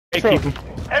Hey, keep him.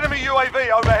 Enemy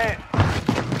UAV overhead.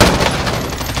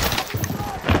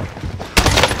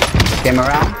 Came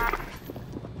around.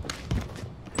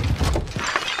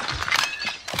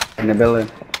 In the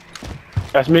building.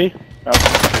 That's me.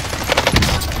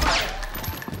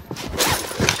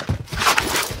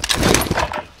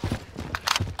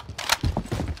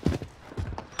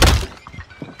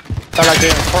 I like that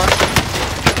in front.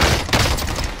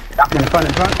 Stop in front,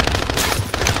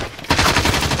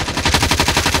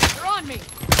 They're on me.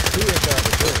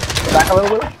 Back a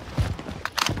little bit.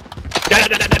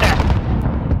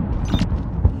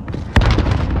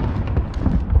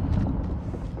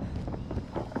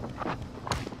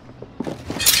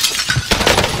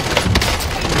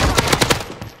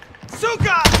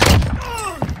 Suka!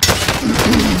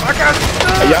 I got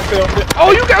Hey, y'all still on this?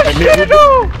 Oh, you got shit,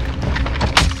 though!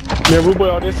 Me and Ruboy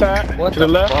on this side. What to the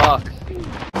left. Fuck?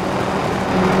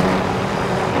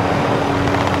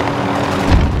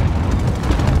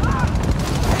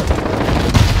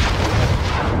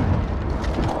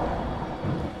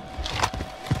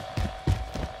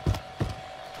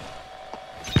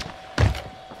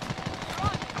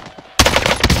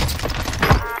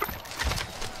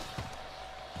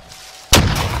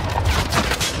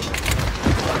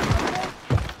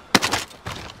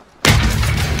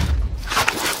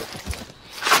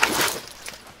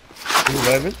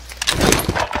 Eleven.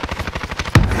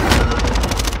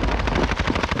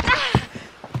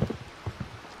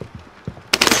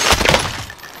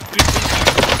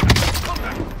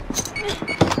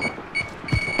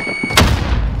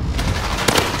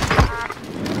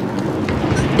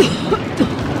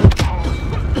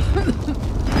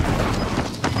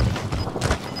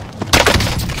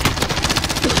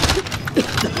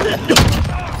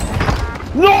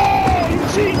 No! You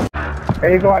cheat!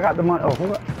 There you go, I got the money. Oh,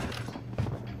 hold up.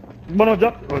 One on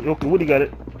jump. Oh, okay, Woody got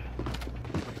it.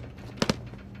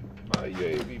 My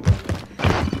UAV,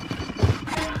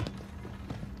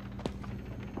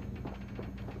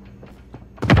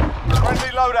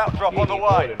 friendly loadout drop on the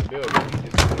way.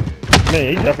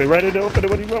 Man, he jumping right in there.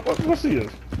 What's he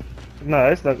is? Nah,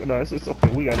 it's not. No, it's okay.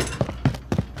 We got it.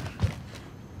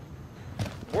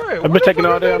 I've been taking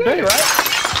all damn day, right?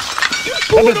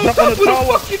 I've been jumping on the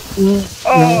tower.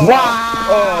 Oh, wow!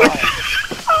 Oh.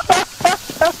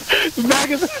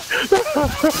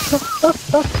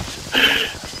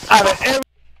 Out of every.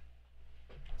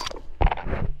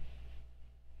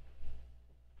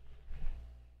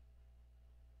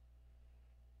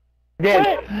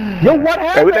 Yeah. Yo, what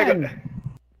happened?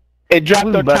 It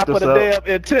dropped on top of the damn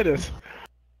antennas.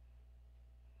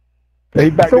 He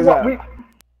backed So us what? out.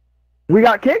 We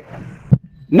got kicked?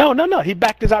 No. He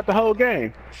backed us out the whole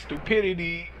game.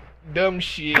 Stupidity, dumb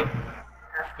shit,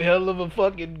 hell of a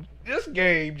fucking. This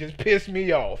game just pissed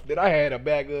me off that I had to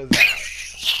back us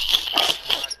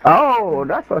out. Oh,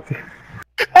 that's what.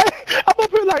 I'm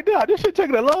up here like that. This shit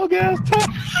taking a long ass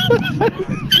time.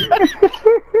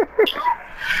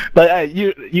 But hey,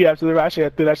 you absolutely right. I should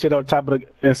have threw that shit on top of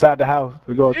the inside the house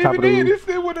to go on top of the Even then, roof.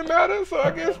 it wouldn't matter. So I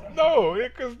guess no,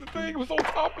 because the thing was on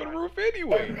top of the roof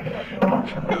anyway.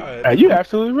 God. Hey, you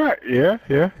absolutely right. Yeah.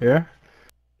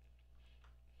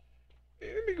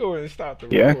 Let me go ahead and stop the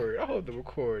record. I hope the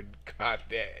record got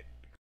that.